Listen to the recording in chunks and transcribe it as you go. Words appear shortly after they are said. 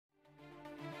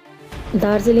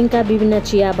दार्जिलिङका विभिन्न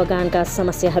चिया बगानका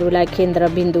समस्याहरूलाई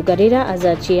केन्द्रबिन्दु गरेर आज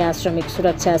चिया श्रमिक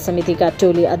सुरक्षा समितिका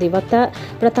टोली अधिवक्ता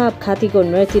प्रताप खातीको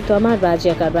नेतृत्वमा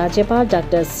राज्यका राज्यपाल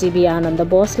डाक्टर सीबी आनन्द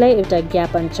बोसलाई एउटा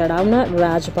ज्ञापन चढाउन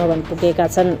राजभवन पुगेका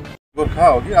छन्। गोर्खा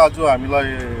हो कि आज हामीलाई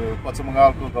पश्चिम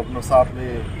बङ्गालको गभर्नर साहबले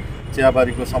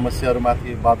चियाबारीको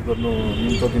समस्याहरूमाथि बात गर्नु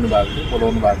निम्तो दिनुभएको थियो,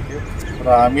 बोलाउनु भएको थियो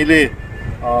र हामीले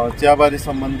चियाबारी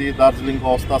सम्बन्धी, दार्जिलिङको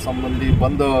अवस्था सम्बन्धी,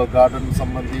 बन्द गार्डन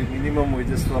सम्बन्धी, मिनिमम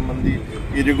वेजेस सम्बन्धी,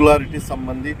 इरेगुलारिटी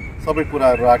सम्बन्धी सबै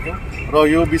कुराहरू राख्यौँ र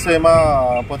यो विषयमा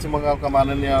पश्चिम बङ्गालका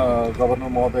माननीय गभर्नर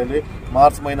महोदयले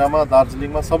मार्च महिनामा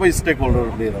दार्जिलिङमा सबै स्टेक होल्डर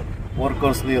लिएर,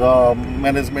 वर्कर्स लिएर,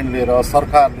 म्यानेजमेन्ट लिएर,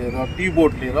 सरकार लिएर, टी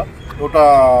बोर्ड लिएर एउटा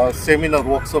सेमिनार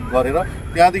वर्कसप गरेर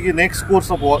त्यहाँदेखि नेक्स्ट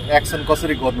कोर्स अफ एक्सन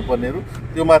कसरी गर्नुपर्नेहरू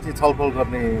त्यो माथि छलफल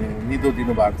गर्ने निधो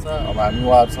दिनुभएको छ। अब हामी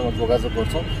उहाँहरूसँग जोगाजोग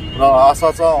गर्छौँ र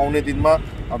आशा छ आउने दिनमा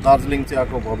दार्जिलिङ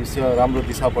चियाको भविष्य राम्रो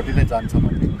दिशापट्टि नै जान्छ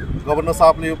भन्ने। गभर्नर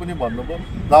साहबले यो पनि भन्नुभयो,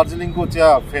 दार्जिलिङको चिया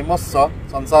फेमस छ,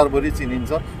 संसारभरि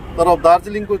चिनिन्छ, तर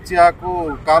दार्जिलिङको चियाको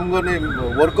काम गर्ने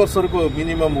वर्कर्सहरूको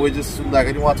मिनिमम वेजेस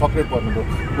सुन्दाखेरि उहाँ छक्कै पर्नुभयो।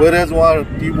 वेयरएज उहाँ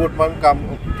टी बोर्डमा पनि काम,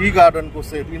 टी गार्डनको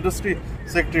इन्डस्ट्री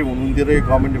सेक्रेटरी हुनुहुन्थ्यो अरे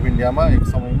गभर्मेन्ट अफ इन्डियामा एक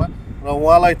समयमा, र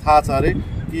उहाँलाई थाहा छ अरे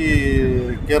कि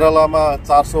केरलामा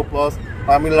 400 प्लस,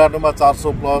 तमिलनाडुमा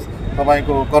 400 प्लस,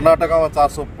 तपाईँको कर्नाटकमा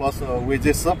 400 प्लस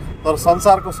वेजेस छ, तर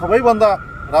संसारको सबैभन्दा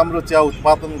राम्रो चिया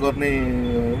उत्पादन गर्ने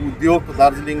उद्योग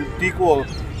दार्जिलिङ टीको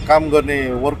काम गर्ने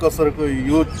वर्कर्सहरूको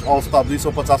यो अवस्था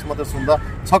 250 मात्रै सुन्दा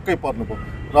छक्कै पर्नुभयो।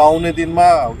 र आउने दिनमा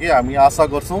हो कि हामी आशा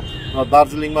गर्छौँ र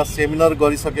दार्जिलिङमा सेमिनार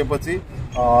गरिसकेपछि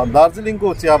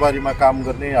दार्जिलिङको चियाबारीमा काम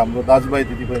गर्ने हाम्रो दाजुभाइ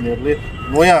दिदीबहिनीहरूले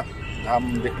नयाँ घाम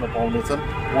देख्न पाउनेछन्।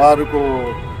 उहाँहरूको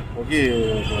हो कि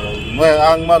नयाँ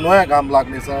आङमा नयाँ घाम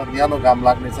लाग्नेछ, न्यानो घाम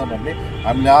लाग्नेछ भन्ने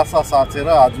हामीले आशा साँचेर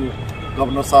आज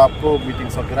गभर्नर साहबको मिटिङ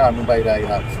सकेर हामी बाहिर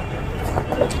आइरहेको छौँ।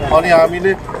 अनि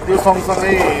हामीले त्यो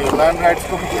सँगसँगै ल्यान्ड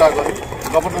राइट्सको पनि कुरा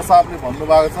गऱ्यौँ। गभर्नर साहबले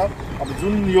भन्नुभएको छ अब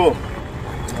जुन यो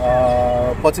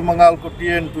पश्चिम बङ्गालको टी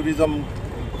एन्ड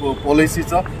टुरिज्मको पोलिसी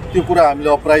छ त्यो कुरा हामीले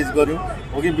अप्राइज गऱ्यौँ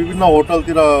हो कि विभिन्न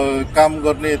होटलतिर काम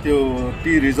गर्ने, त्यो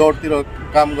टी रिजोर्टतिर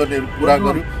काम गर्ने कुरा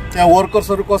गऱ्यौँ। त्यहाँ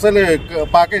वर्कर्सहरू कसैले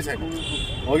पाएकै छैन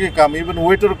हो कि काम, इभन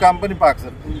वेटर काम पनि पाएको छ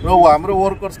र हाम्रो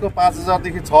वर्कर्सको 5000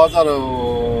 देखि 6000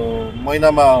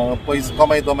 महिनामा पैसा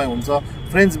कमाइ दमाई हुन्छ,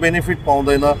 फ्रेन्च बेनिफिट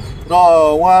पाउँदैन र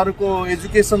उहाँहरूको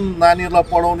एजुकेसन नानीहरूलाई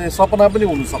पढाउने सपना पनि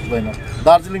हुनु सक्दैन।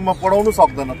 दार्जिलिङमा पढाउनु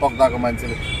सक्दैन तकदाको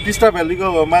मान्छेले, टिस्टा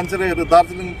भ्यालीको मान्छेले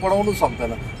दार्जिलिङ पढाउनु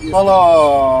सक्दैन, तल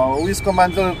उयसको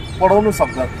मान्छेले पढाउनु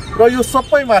सक्दैन र यो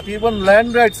सबै माथि इभन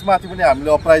ल्यान्ड राइट्स माथि पनि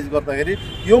हामीले अप्राइज गर्दाखेरि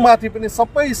यो माथि पनि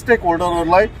सबै स्टेक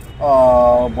होल्डरहरूलाई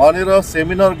भनेर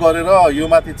सेमिनार गरेर यो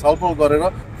माथि छलफल गरेर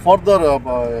फर्दर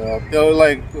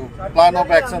त्यसलाई प्लान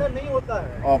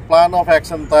अफ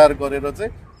एक्सन तयार गरेर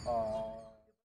चाहिँ